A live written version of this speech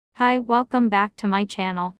Hi, welcome back to my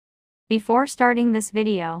channel. Before starting this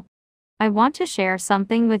video, I want to share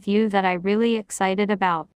something with you that I really excited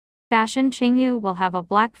about. Fashion Chingu will have a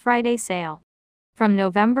Black Friday sale from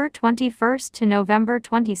November 21st to November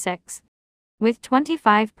 26th, with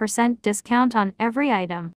 25% discount on every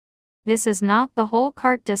item. This is not the whole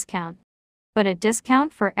cart discount, but a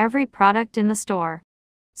discount for every product in the store.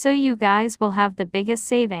 So you guys will have the biggest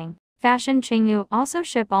saving. Fashion Chingu also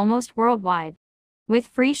ship almost worldwide, with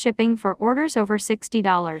free shipping for orders over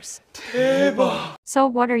 $60. 대박! So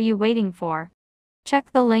what are you waiting for?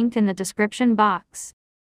 Check the link in the description box.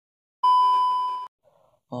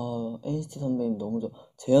 NCT 선배님 너무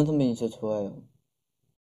재현 선배님 진짜 좋아해요.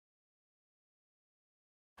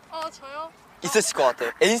 저요? 있으실 것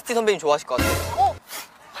같아요. NCT 선배님 좋아하실 것 같아요.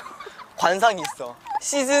 관상이 있어.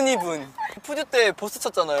 시즈니 분 푸드 때 보스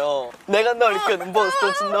쳤잖아요. 내가 널 끄는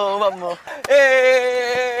보스 너만 뭐.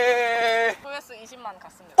 조회수 20만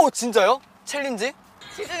갔습니다. 진짜요? 챌린지?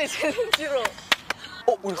 시즌이 챌린지로.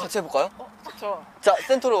 우리 같이 해볼까요? 좋죠. 자,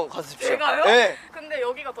 센터로 가주십시오. 제가요? 네. 근데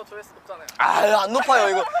여기가 더 조회수 높잖아요. 안 높아요.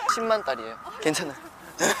 이거 10만 달이에요. 괜찮아요.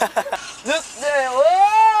 늑대,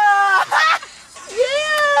 우와,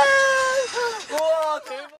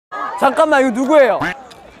 대박. 잠깐만, 이거 누구예요?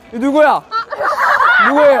 이거 누구야?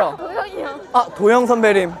 누구예요? 도영이요. 도영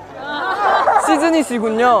선배님. 시즈니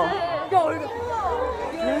씨군요.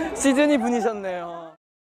 시즈니 분이셨네요.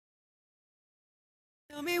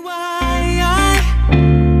 Tell me why I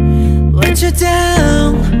let you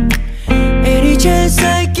down. Any chance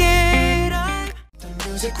I get the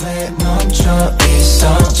music 왜 멈춰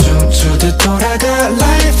있어 춤추듯 돌아가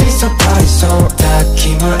Life is a party so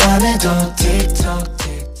딱히 뭘 안 해도 틱톡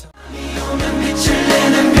틱톡 비 오면 빛을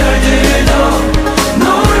내는 별들도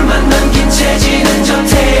노을만 남긴 채 지는 저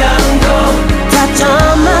태양도 다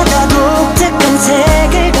저마다 독특한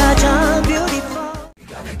색을 가져 Beautiful We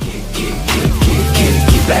gotta kick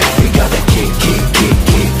back We gotta kick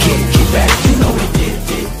back You know we did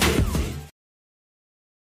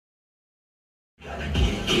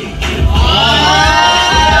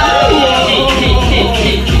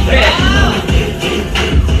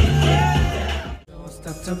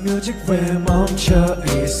Stop the music 왜 멈춰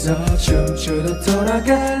있어 춤추듯 돌아가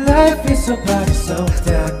Life is a party so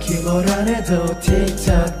딱히 뭘 안 해도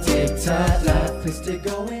틱탁 틱탁 Life is still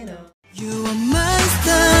going on You are my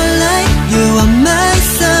starlight You are my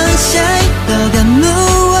sunshine 너가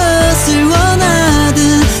무엇을 원하든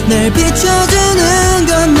날 비춰주는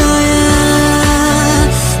건 너야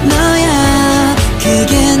너야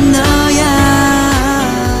그게 너야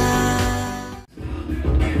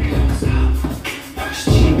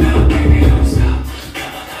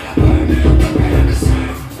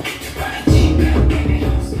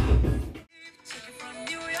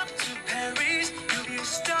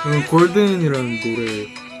골든이라는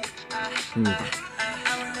노래입니다.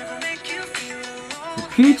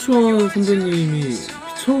 PH1 선배님이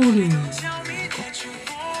피처링인 것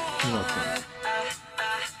같아요.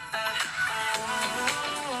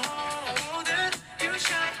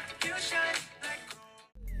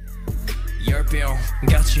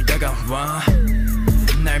 열병같이 다가와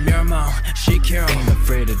날 멸망시켜 I'm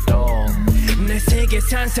afraid of all 내 세계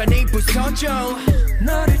산산이 부서져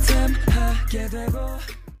너를 탐하게 되고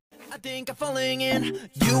I think I'm falling in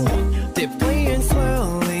you deeply and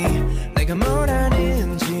slowly 내가 뭘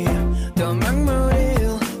하는지 더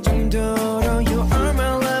막무릴 정도로 You are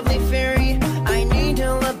my lovely fairy I need a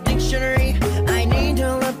love dictionary I need a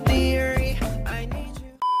love theory I need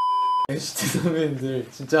you NCT 선배님들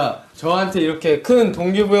진짜 저한테 이렇게 큰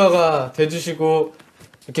동기부여가 돼주시고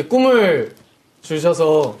이렇게 꿈을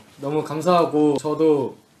주셔서 너무 감사하고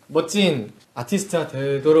저도 멋진 아티스트가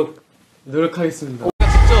되도록 노력하겠습니다.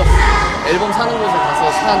 앨범 사는 곳에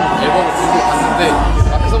가서 산 앨범을 들고 갔는데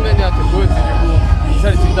마크 선배님한테 보여드리고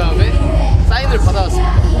인사를 드린 다음에 사인을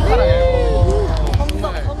받아왔습니다. 포카랑 앨범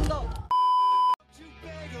정말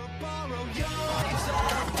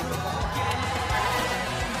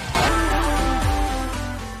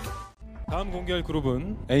다음 공개할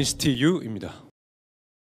그룹은 NCTU입니다.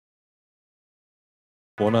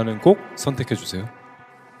 원하는 곡 선택해주세요.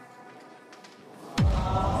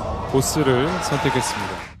 보스를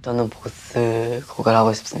선택했습니다. 저는 보스 곡을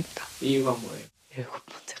하고 싶습니다. 이유가 뭐예요?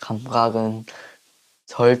 7번째 감각은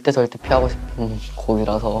절대 피하고 싶은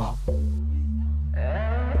곡이라서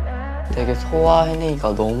되게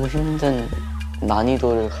소화해내기가 너무 힘든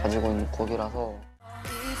난이도를 가지고 있는 곡이라서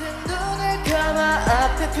이제 눈을 감아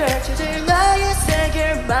앞에 펼쳐질 나의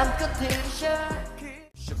세계를 맘껏 들이셔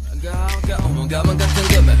가만 같은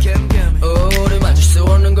감각 오래 만질 수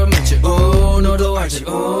없는 걸 맺지 너도 알지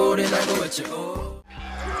오래 날고 있지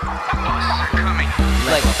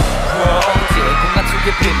Like 공간 속에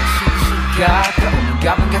비는 시가가 오는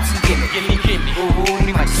가문 같은 기믹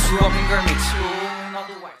우리 마치 수없는 걸 미쳐